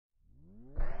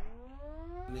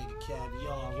nigga.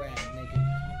 Caviar rap, nigga.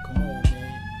 Come on,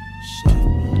 man. Chef,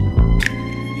 man.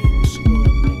 Yeah, what's good,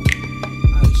 nigga?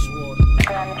 Ice water,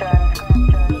 man.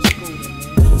 Let's go, man.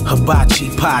 Hibachi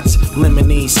pots,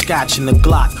 lemonade, scotch, and a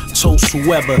Glock. Toast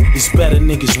whoever, it's better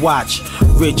niggas watch.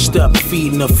 Riched up,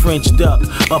 feeding a French duck.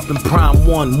 Up in prime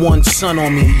one son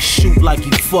on me, he shoot like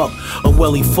he fuck. A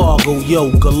Welly Fargo,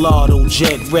 yo, Gallardo,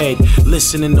 Jet Red.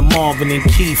 Listening to Marvin and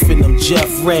Keith and them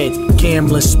Jeff Red.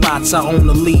 Gambling spots, I own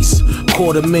the lease.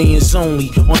 $250,000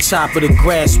 only. On top of the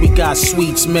grass, we got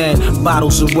sweets, man.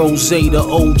 Bottles of rosé, the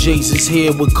OJs is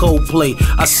here with Coldplay.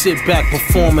 I sit back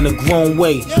performing a grown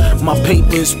way. My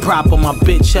paper is proper, my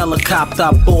bitch helicopter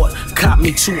I bought. Cop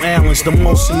me 2 Allens, the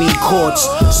most in these courts.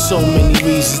 So many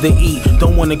reasons to eat,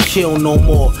 don't wanna kill no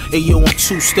more. Ayo, I'm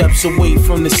 2 steps away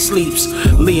from the sleeps.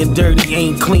 Leah Dirty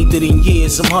ain't cleaned it in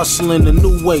years. I'm hustling a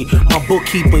new way. My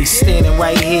bookkeeper is standing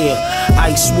right here.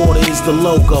 Ice water is the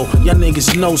logo. Y'all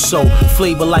niggas know so.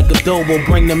 Flavor like adobo,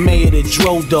 bring the mayor to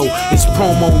Drodo. It's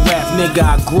promo rap, nigga,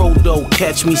 I grow dough.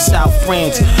 Catch me South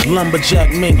France,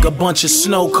 lumberjack mink, a bunch of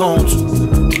snow cones.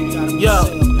 Yo,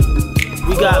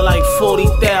 we got like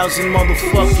 40,000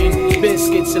 motherfucking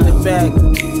biscuits in the bag.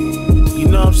 You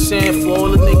know what I'm saying? For all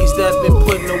the niggas that been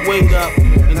putting the weight up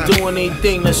and doing their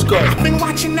thing, let's go. I've been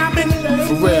watching, I've been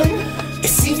for real. It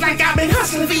seems like I've been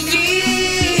hustling for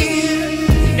years.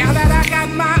 Now that I got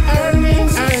my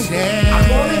earnings, I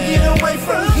wanna get away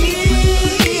from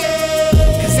here.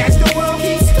 Cause as the world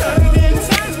keeps turning,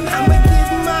 I'ma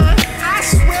get mine, I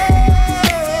swear.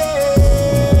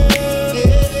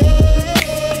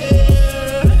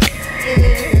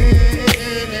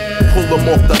 Pull them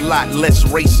off the lot, let's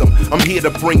race them. I'm here to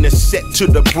bring the set to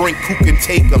the brink, who can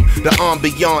take them? The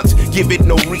ambiance, give it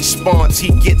no response.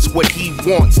 He gets what he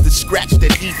wants, the scratch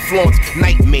that he flaunts.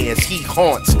 Nightmares he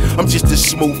haunts, I'm just a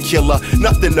smooth killer.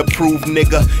 Nothing to prove,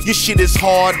 nigga. Your shit is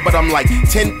hard, but I'm like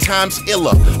 10 times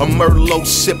iller. A Merlot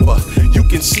sipper, you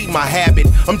can see my habit.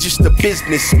 I'm just a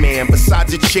businessman,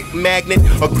 besides a chick magnet,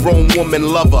 a grown woman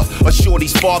lover, a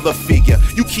shorty's father figure.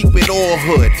 You keep it all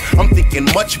hood, I'm thinking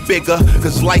much bigger.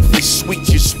 Cause life is sweet,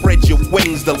 you spread your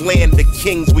wings. The land of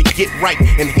kings, we get right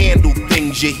and handle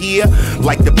things, you hear?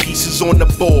 Like the pieces on the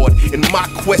board. In my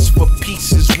quest for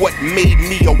peace is what made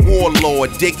me a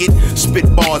warlord, dig it?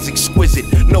 Spit bars exquisite,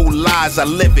 no lies, I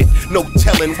live it. No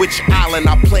telling which island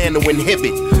I plan to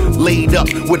inhibit. Laid up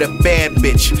with a bad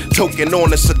bitch, toking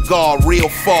on a cigar real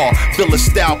far. Villa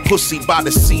style pussy by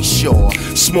the seashore.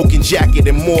 Smoking jacket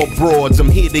and more broads,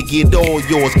 I'm here to get all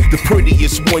yours. The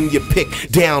prettiest one you pick,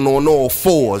 down on all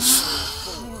fours.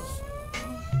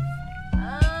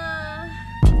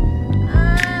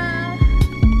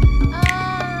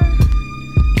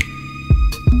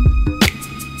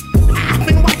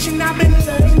 I've been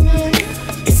learning.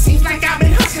 It seems like I've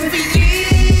been hustling for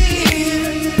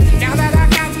years. Now that I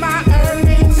got my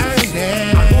earnings, I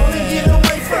wanna get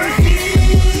away from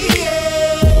here.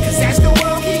 Cause as the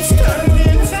world keeps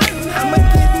turning, I'ma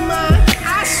get mine,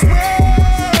 I swear.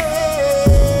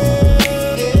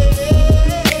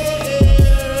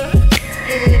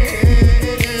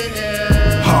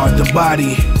 Hard to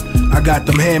body, I got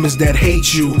them hammers that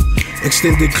hate you.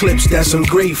 Extended clips, that's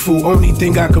ungrateful. Only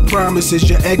thing I can promise is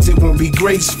your exit won't be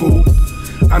graceful.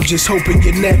 I'm just hoping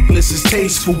your necklace is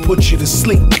tasteful, put you to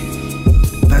sleep.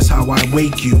 That's how I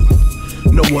wake you.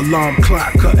 No alarm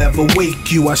clock could ever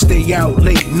wake you. I stay out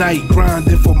late night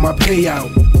grinding for my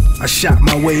payout. I shot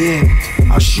my way in,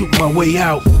 I'll shoot my way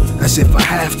out. That's if I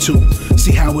have to,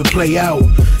 see how it play out.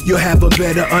 You'll have a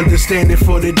better understanding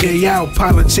for the day out.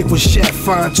 Politic with chef,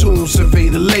 fine tune, survey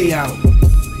the layout.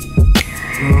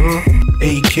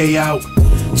 AK out,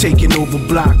 taking over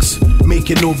blocks,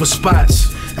 making over spots.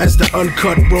 As the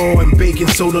uncut raw and baking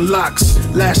soda locks.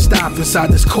 Last stop inside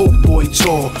this coke boy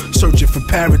tour. Searching for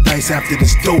paradise after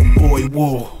this dope boy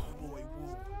war.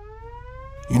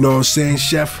 You know what I'm saying,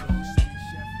 chef?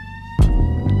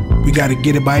 We gotta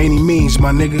get it by any means,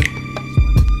 my nigga.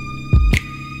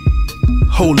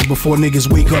 Hold it before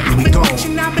niggas wake up and be gone.